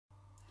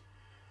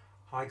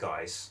Hi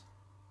guys,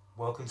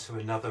 welcome to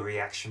another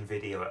reaction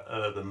video at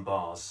Urb'n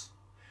Barz.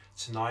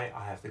 Tonight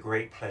I have the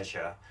great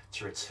pleasure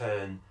to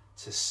return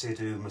to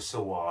Sidhu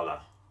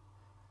Moosewala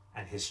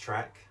and his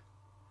track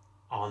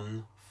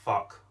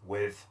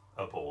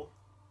Unfuckwithable.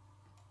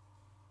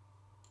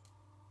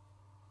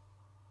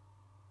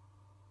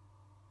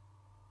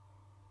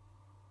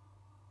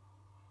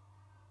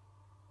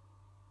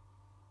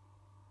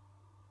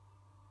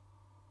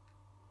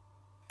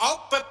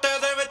 पत्ते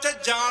दे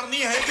विच जान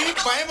नहीं हैगी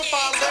बहम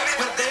पालदे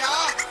फिरदे आ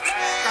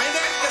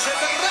कहंदे किसे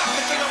ते रख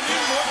चलाउणी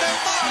मोढे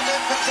भालदे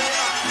फिरदे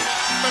आ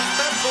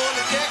पत्ते बोल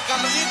के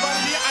गल नहीं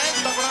बनदी ऐ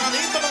दबड़ा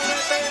नहीं दबाउणे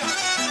ते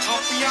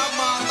थापियां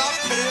मारदा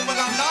फिरे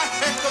मगाना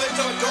हिक विच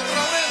वजो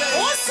कराउने दे.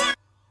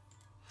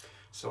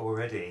 So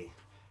already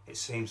it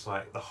seems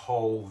like the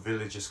whole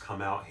village has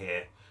come out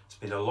here. There's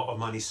been a lot of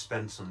money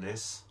spent on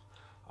this.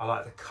 I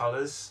like the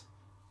colours.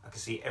 I can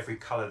see every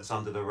colour that's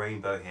under the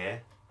rainbow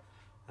here.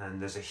 And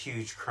there's a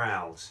huge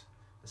crowd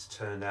that's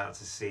turned out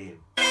to see him.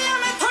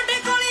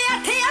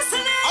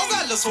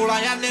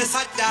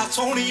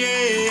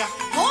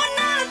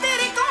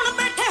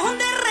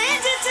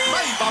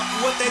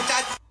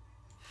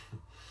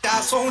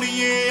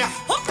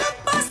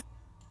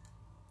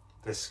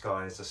 This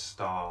guy is a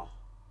star.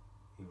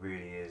 He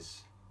really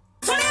is.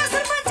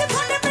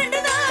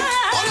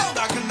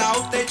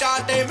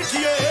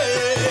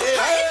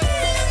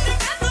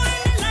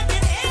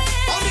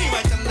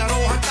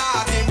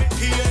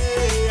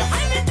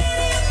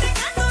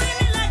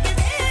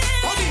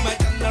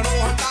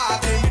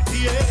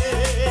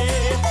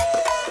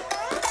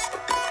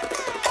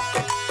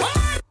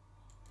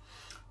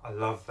 I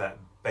love that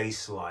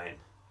bass line,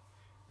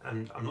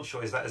 and I'm not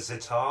sure, is that a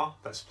sitar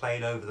that's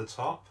playing over the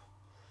top?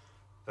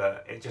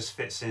 But it just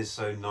fits in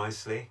so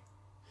nicely.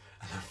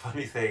 And the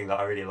funny thing that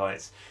I really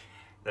liked,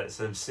 that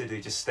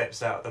Sidhu just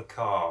steps out of the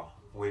car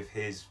with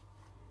his,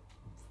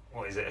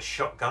 what is it, a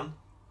shotgun?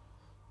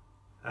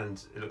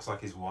 And it looks like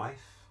his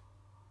wife.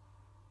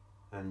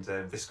 And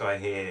this guy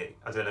here,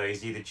 I don't know,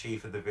 he's either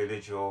chief of the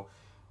village or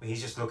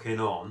he's just looking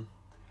on,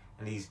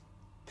 and he's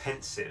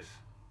pensive.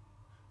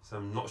 So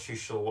I'm not too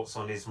sure what's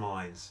on his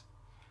mind,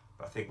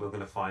 but I think we're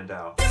going to find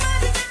out.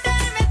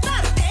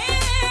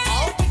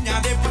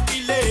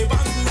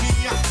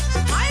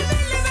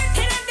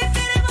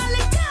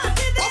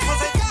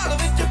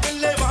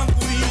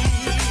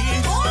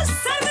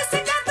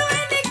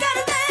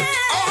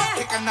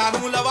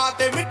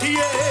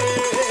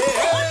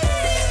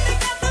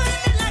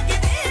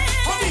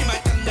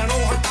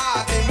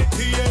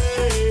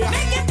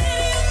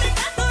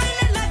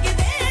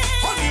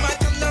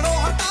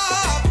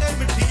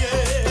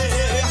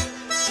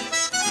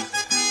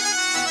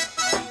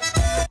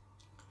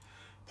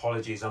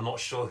 Apologies, I'm not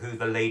sure who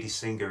the lady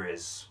singer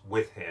is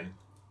with him,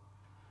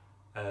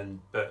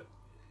 but it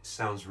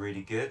sounds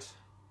really good.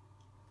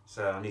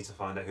 So I need to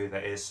find out who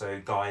that is.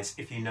 So guys,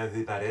 if you know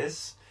who that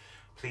is,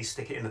 please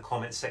stick it in the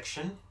comment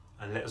section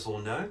and let us all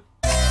know.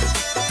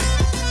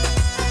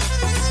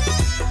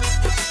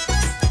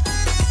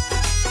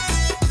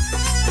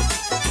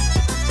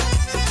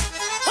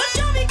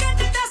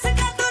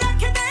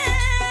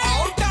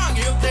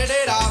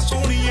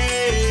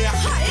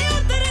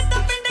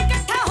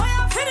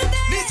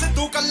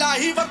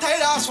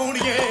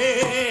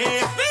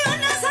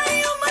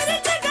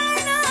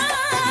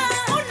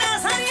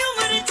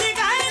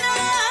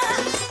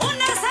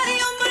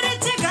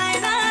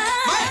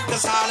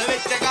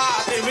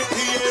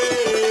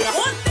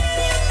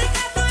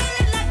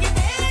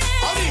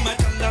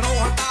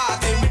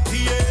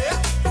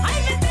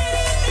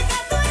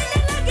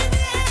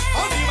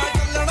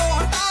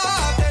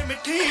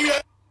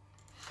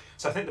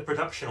 So I think the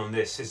production on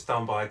this is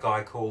done by a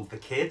guy called The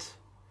Kid.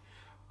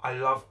 I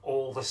love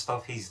all the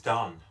stuff he's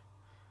done.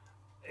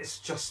 It's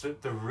just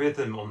that the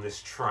rhythm on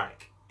this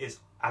track is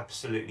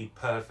absolutely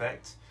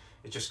perfect.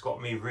 It just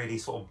got me really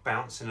sort of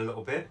bouncing a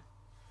little bit.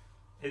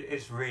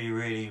 It's really,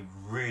 really,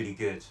 really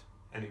good,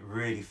 and it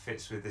really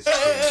fits with this tune.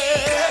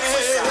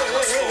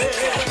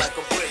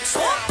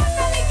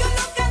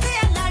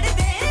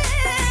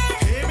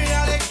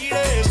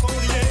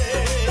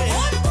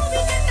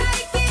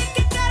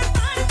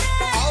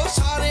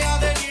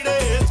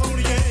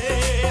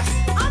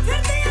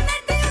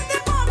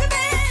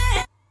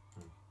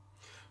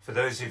 For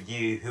those of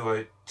you who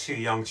are too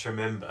young to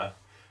remember,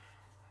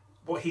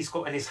 what he's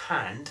got in his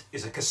hand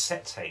is a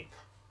cassette tape.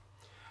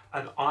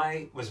 And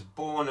I was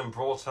born and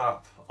brought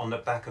up on the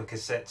back of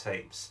cassette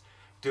tapes,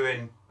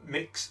 doing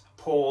mix,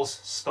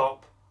 pause,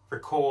 stop,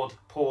 record,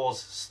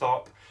 pause,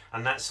 stop.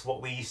 And that's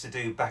what we used to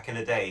do back in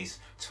the days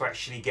to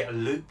actually get a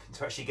loop,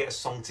 to actually get a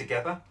song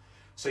together.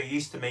 So you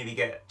used to maybe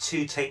get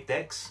 2 tape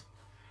decks.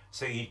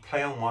 So you'd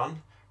play on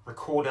one,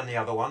 record on the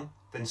other one,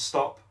 then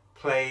stop,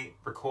 play,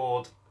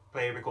 record,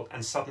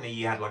 and suddenly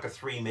you had like a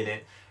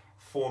 3-minute,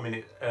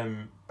 4-minute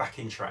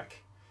backing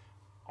track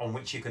on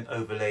which you can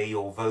overlay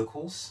your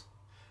vocals.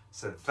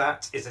 So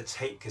that is a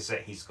tape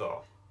cassette he's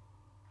got.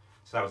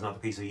 So that was another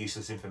piece of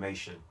useless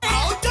information.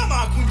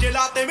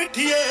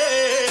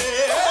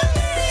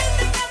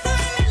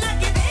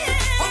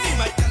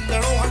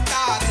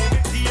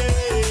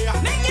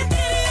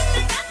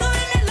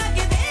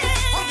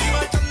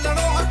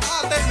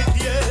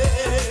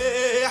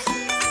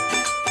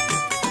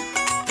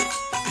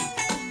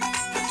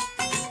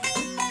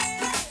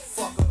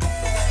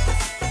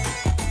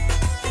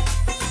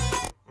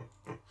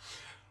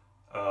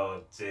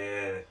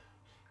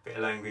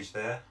 language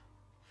there.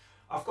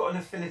 I've got an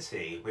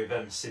affinity with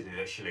Sidhu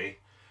actually,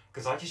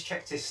 because I just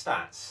checked his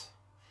stats.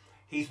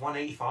 He's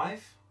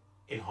 185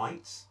 in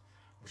height,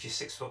 which is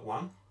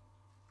 6'1",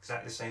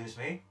 exactly the same as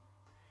me.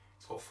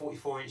 He's got a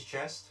 44-inch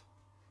chest,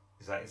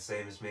 exactly the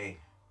same as me.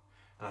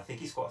 And I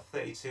think he's got a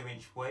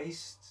 32-inch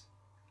waist.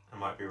 I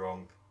might be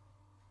wrong.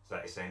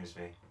 Exactly the same as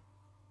me.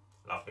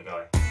 Love the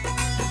guy.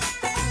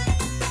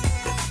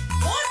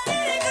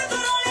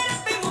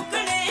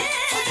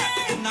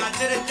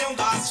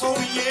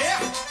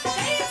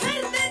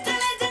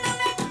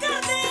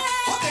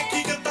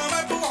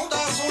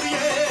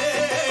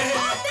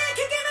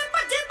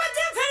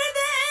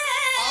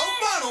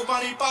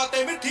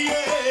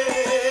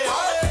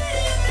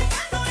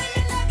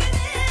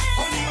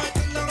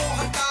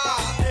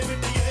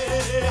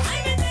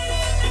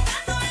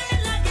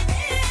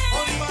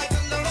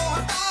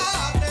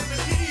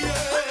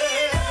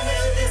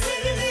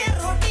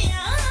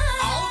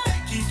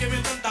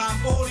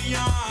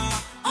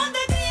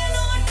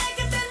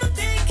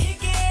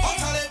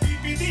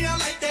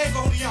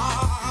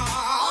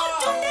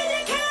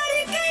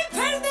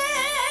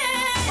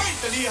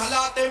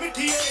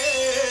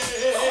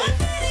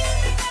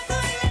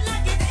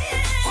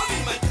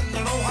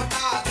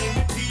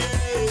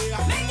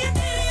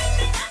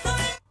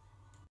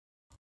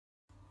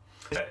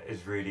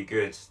 Is really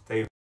good.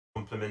 They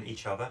complement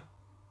each other,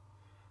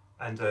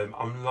 and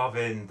I'm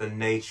loving the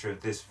nature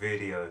of this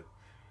video.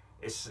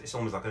 It's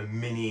almost like a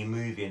mini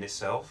movie in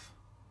itself.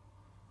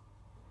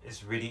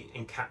 It's really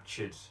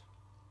encaptured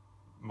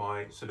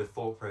my sort of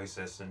thought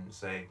process and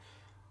saying,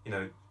 you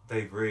know,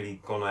 they've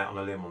really gone out on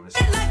a limb on this.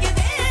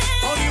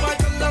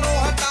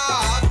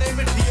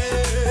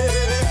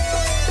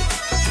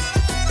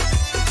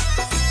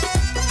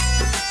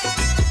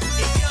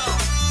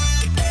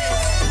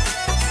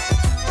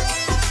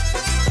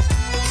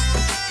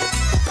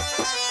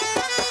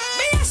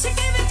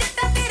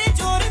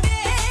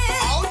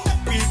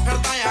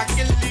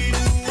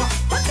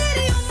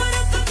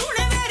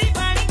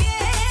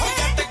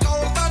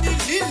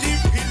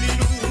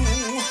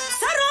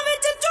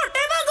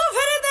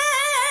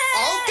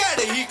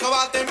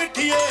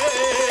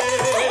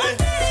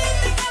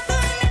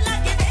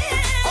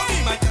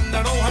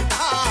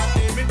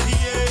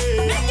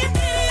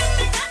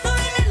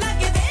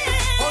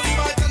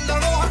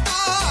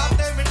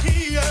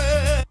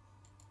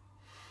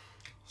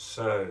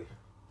 So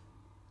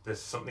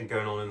there's something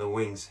going on in the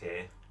wings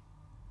here,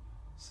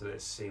 so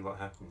let's see what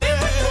happens.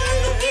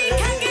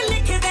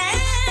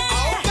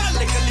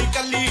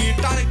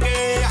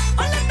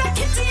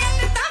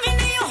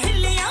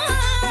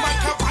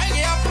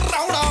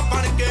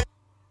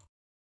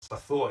 I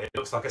thought it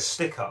looks like a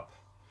stick up,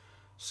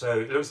 so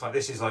it looks like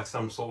this is like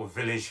some sort of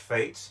village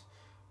fete,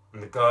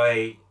 and the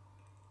guy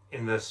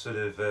in the sort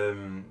of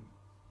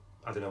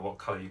I don't know what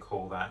colour you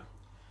call that,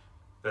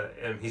 but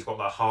he's got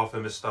like half a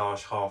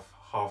moustache,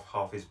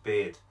 half his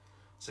beard,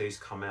 so he's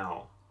come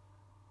out,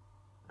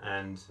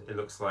 and it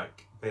looks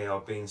like they are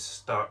being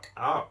stuck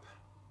up.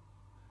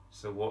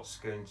 So what's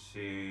going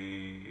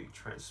to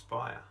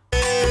transpire?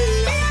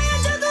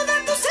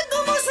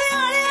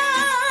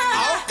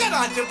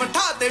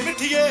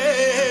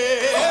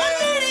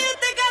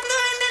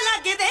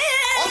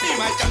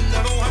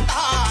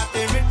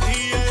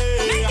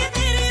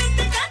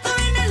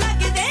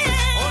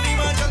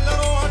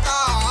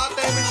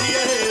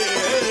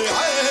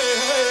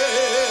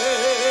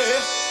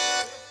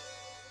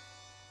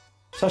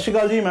 सत श्री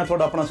अकाल जी, मैं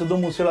थोड़ा अपना सिद्धू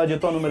मूसेवाला। जो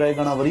तुहानू मेरा ये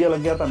गाना वधिया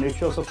लग्या तो make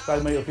sure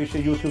subscribe my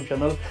official YouTube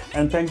channel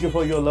and thank you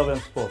for your love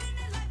and support.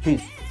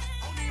 Please.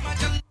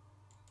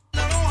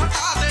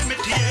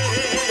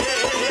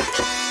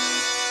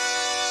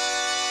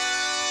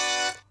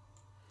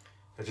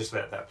 I just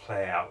let that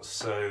play out.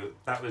 So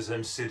that was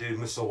Sidhu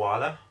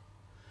Moosewala,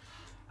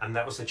 and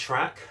that was the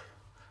track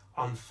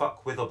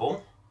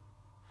Unfuckwithable,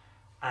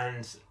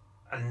 and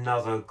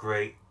another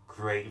great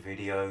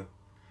video,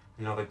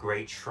 another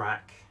great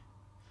track.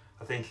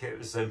 I think it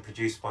was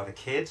produced by the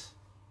kid.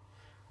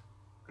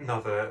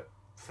 Another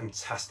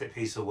fantastic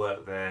piece of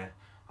work there.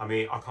 I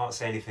mean, I can't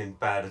say anything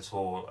bad at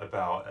all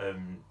about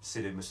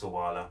Sidhu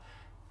Moosewala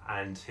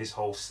and his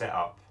whole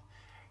setup.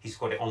 He's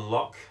got it on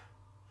lock.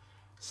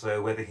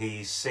 So whether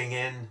he's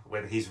singing,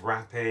 whether he's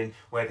rapping,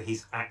 whether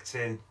he's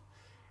acting,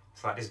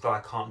 it's like this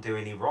guy can't do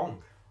any wrong.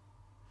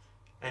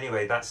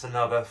 Anyway, that's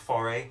another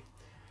foray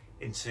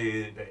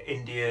into the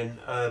Indian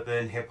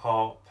urban hip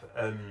hop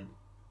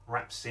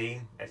rap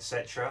scene,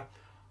 etc.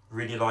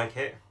 Really like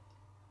it.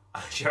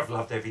 Actually, I've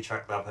loved every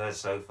track that I've heard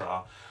so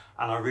far,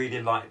 and I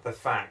really like the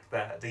fact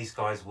that these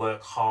guys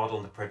work hard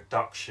on the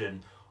production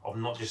of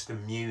not just the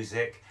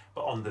music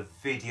but on the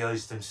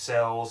videos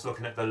themselves,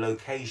 looking at the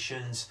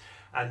locations,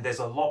 and there's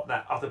a lot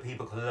that other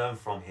people can learn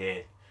from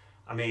here.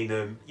 I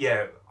mean,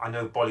 yeah, I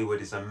know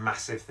Bollywood is a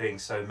massive thing,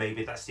 so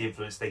maybe that's the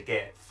influence they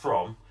get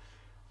from,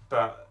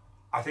 but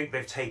I think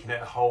they've taken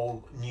it a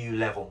whole new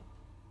level,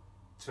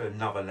 to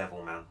another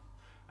level, man.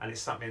 And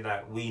it's something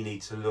that we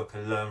need to look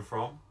and learn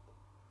from.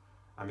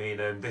 I mean,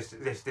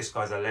 this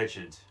guy's a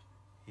legend.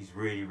 He's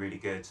really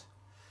good.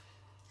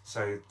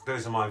 So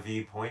those are my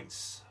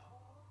viewpoints.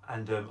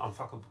 And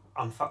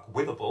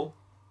Unfuckwithable,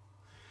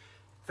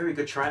 very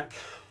good track.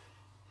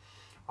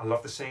 I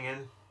love the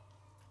singing,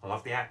 I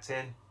love the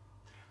acting,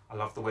 I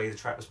love the way the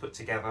track was put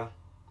together.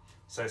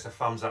 So it's a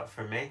thumbs up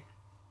from me.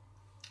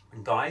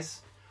 And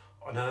guys,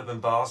 on Urb'n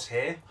Barz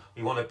here,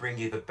 we want to bring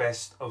you the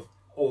best of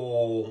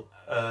all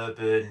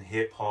urban,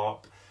 hip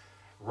hop,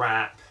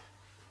 rap,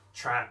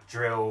 trap,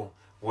 drill,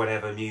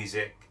 whatever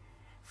music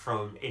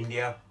from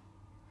India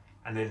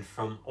and then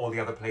from all the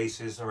other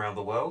places around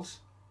the world.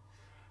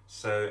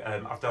 So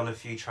I've done a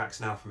few tracks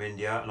now from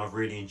India and I've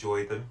really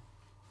enjoyed them.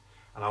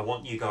 And I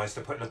want you guys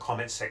to put in the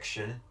comment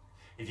section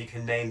if you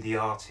can name the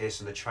artists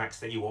and the tracks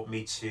that you want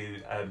me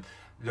to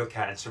look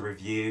at and to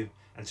review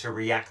and to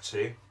react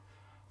to.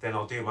 Then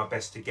I'll do my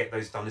best to get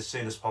those done as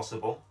soon as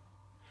possible.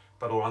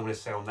 But all I'm going to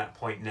say on that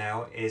point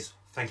now is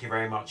thank you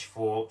very much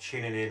for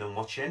tuning in and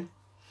watching.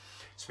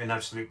 It's been an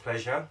absolute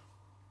pleasure.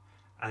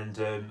 And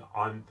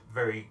I'm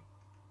very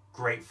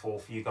grateful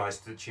for you guys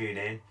to tune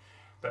in.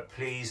 But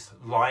please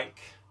like,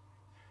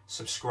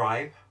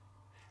 subscribe,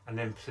 and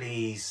then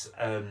please,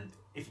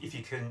 if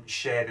you can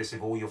share this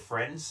with all your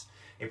friends,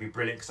 it'd be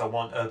brilliant because I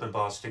want Urb'n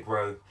Barz to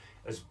grow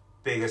as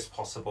big as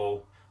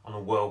possible on a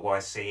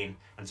worldwide scene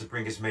and to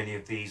bring as many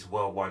of these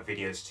worldwide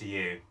videos to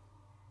you.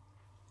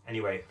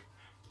 Anyway,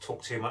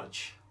 talk too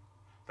much,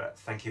 but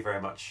thank you very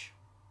much.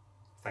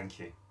 Thank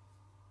you.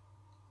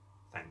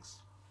 Thanks.